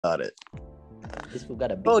Got it. This fool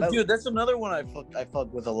got a big Oh, boat. dude, that's another one I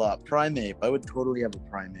fuck with a lot. Primate. I would totally have a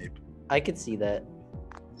primate. I could see that.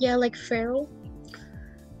 Yeah, like feral.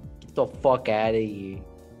 Get the fuck out of here.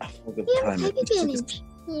 I fuck with Yeah, primate. take advantage.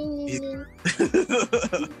 I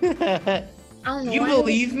don't know. You why.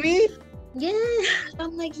 believe me? Yeah,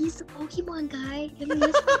 I'm like, he's the Pokemon guy.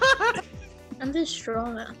 I'm just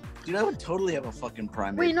strong. Dude, I would totally have a fucking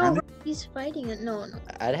primate. Wait, no, Primate- he's fighting it. No.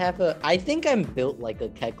 I'd have a. I think I'm built like a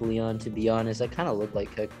Kecleon, to be honest. I kind of look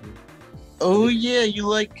like Kecleon. Oh yeah, you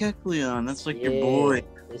like Kecleon. That's like your boy.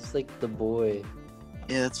 It's like the boy.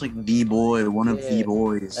 Yeah, that's like the boy, one of the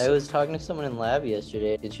boys. I was talking to someone in lab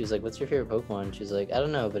yesterday, and she was like, "What's your favorite Pokemon?" And she's like, "I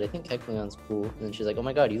don't know, but I think Kecleon's cool." And then she's like, "Oh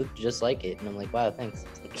my god, you look just like it." And I'm like, "Wow, thanks."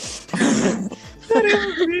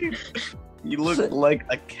 You look like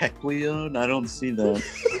a Kecleon? I don't see that.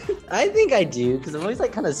 I think I do, because I'm always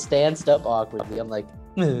like kind of stanced up awkwardly. I'm like,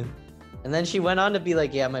 "Meh." And then she went on to be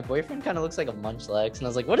like, "Yeah, my boyfriend kind of looks like a Munchlax," and I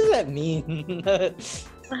was like, "What does that mean?" Oh,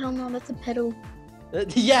 hell no, that's a pedo.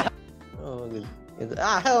 Yeah. Oh,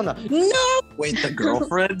 hell no. No. Wait, the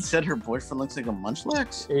girlfriend said her boyfriend looks like a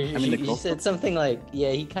Munchlax? She said something like,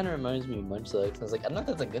 "Yeah, he kind of reminds me of Munchlax." I was like, "I don't know if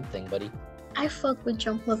that's a good thing, buddy." I fuck with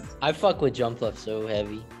Jumpluff. I fuck with Jumpluff so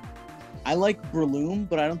heavy. I like Breloom,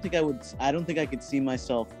 but I don't think I could see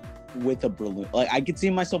myself with a Breloom. Like, I could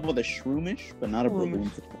see myself with a Shroomish, but not a Breloom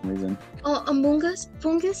for some reason. Oh, Among Us?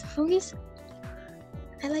 Fungus?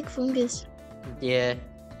 I like Fungus. Yeah.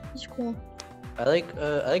 It's cool. I like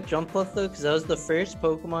Jumpluff though, because that was the first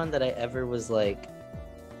Pokemon that I ever was like,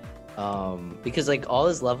 because like all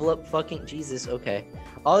his level up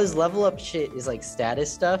all his level up shit is like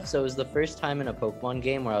status stuff. So it was the first time in a Pokemon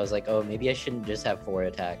game where I was like, oh, maybe I shouldn't just have 4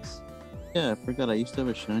 attacks. Yeah, I forgot I used to have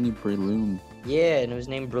a shiny Breloom. Yeah, and it was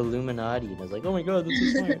named Breluminati, and I was like, oh my god, that's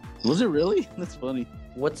so smart. Was it really? That's funny.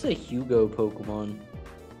 What's a Hugo Pokemon?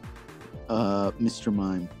 Mr.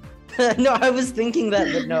 Mime. No, I was thinking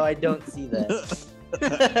that, but no, I don't see that.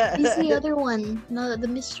 He's the other one. No, the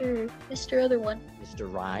Mr. other one. Mr.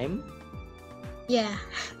 Rhyme? Yeah.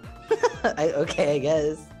 Okay, I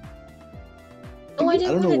guess. Oh, I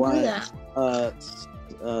didn't don't know want to why. do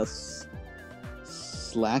that.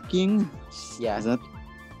 Slacking? Yeah. Is that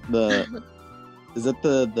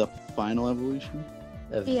the final evolution?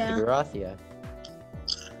 Of Yeah. Vigoroth, yeah.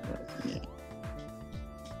 Yeah.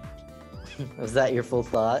 Was that your full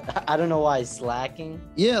thought? I don't know why slacking.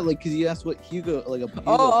 Yeah, like, cause you asked what Hugo, like a Hugo.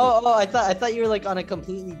 Oh! I thought you were like on a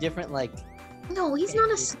completely different like. No, he's not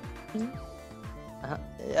a. I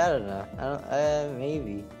don't know.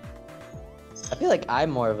 Maybe. I feel like I'm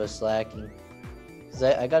more of a slacking. Cause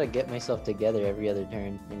I gotta get myself together every other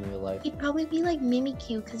turn in real life. He'd probably be like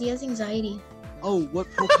Mimikyu because he has anxiety. Oh, what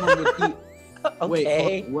Pokemon would he?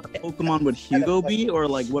 Okay. Wait, what Pokemon would Hugo be, or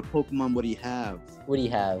like what Pokemon would he have? What do you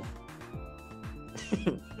have?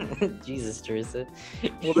 Jesus, Teresa.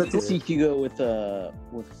 Well, let's see Hugo with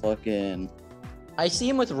fucking. I see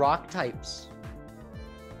him with rock types.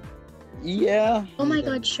 Yeah. Oh my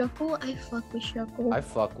god, Shuckle? I fuck with Shuckle. I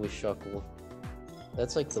fuck with Shuckle.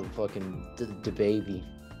 That's like the fucking the baby.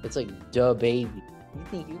 It's like the baby. You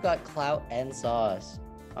think you got clout and sauce,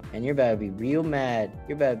 and you're about to be real mad.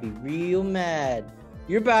 You're about to be real mad.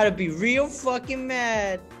 You're about to be real fucking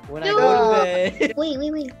mad when I go to bed.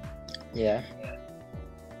 Wait. Yeah.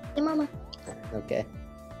 Hey, mama. Okay.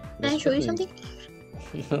 Can I show you something?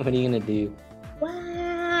 What are you gonna do?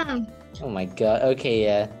 Wow. Oh my god. Okay,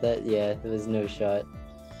 yeah. There was no shot.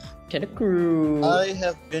 Tentacruel. I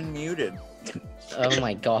have been muted. Oh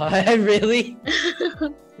my god, really?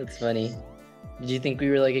 That's funny. Did you think we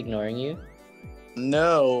were like ignoring you?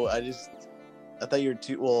 No, I thought you were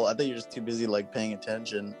just too busy like paying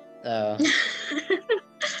attention. Oh.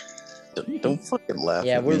 Don't fucking laugh.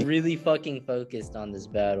 Yeah, at we're me. really fucking focused on this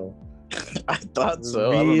battle. I thought so.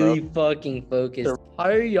 We're I don't really know. fucking focused.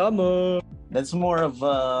 Hayama. That's more of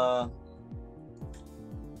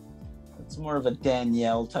a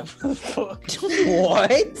Danielle type of book.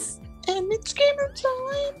 What? And it's gamer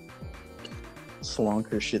time.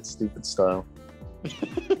 Slonker shit stupid style.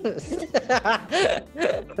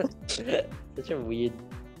 Such a weird.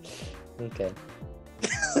 Okay.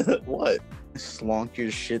 What? Slonk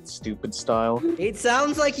your shit stupid style. It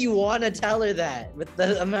sounds like you want to tell her that with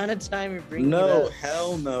the amount of time you're bringing it No, up.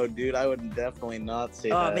 hell no, dude. I would definitely not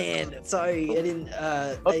say Oh that. man, sorry. I didn't.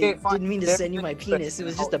 Okay, I fine. didn't mean to send you my penis. It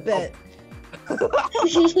was just a bet. What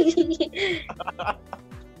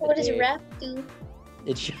does Okay. rap do?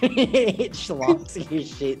 It schlonks your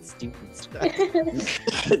shit, stupid stuff.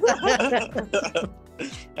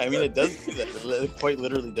 I mean, it does do that. It quite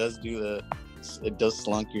literally does do that. It does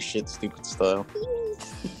slonk your shit stupid style.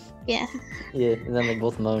 Yeah. Yeah, and then they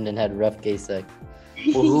both moaned and had rough gay sex.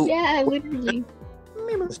 Well, Yeah, literally.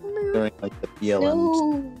 During like the BLM.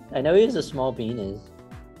 No. I know he has a small penis.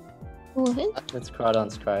 What? That's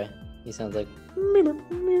Crawdon's cry. He sounds like.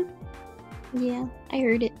 Yeah, I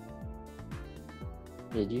heard it.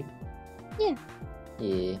 Did you? Yeah.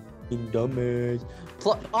 Yeah. You dumbass.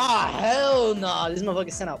 Hell nah. This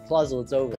motherfucker sent out Pluzzle. It's over.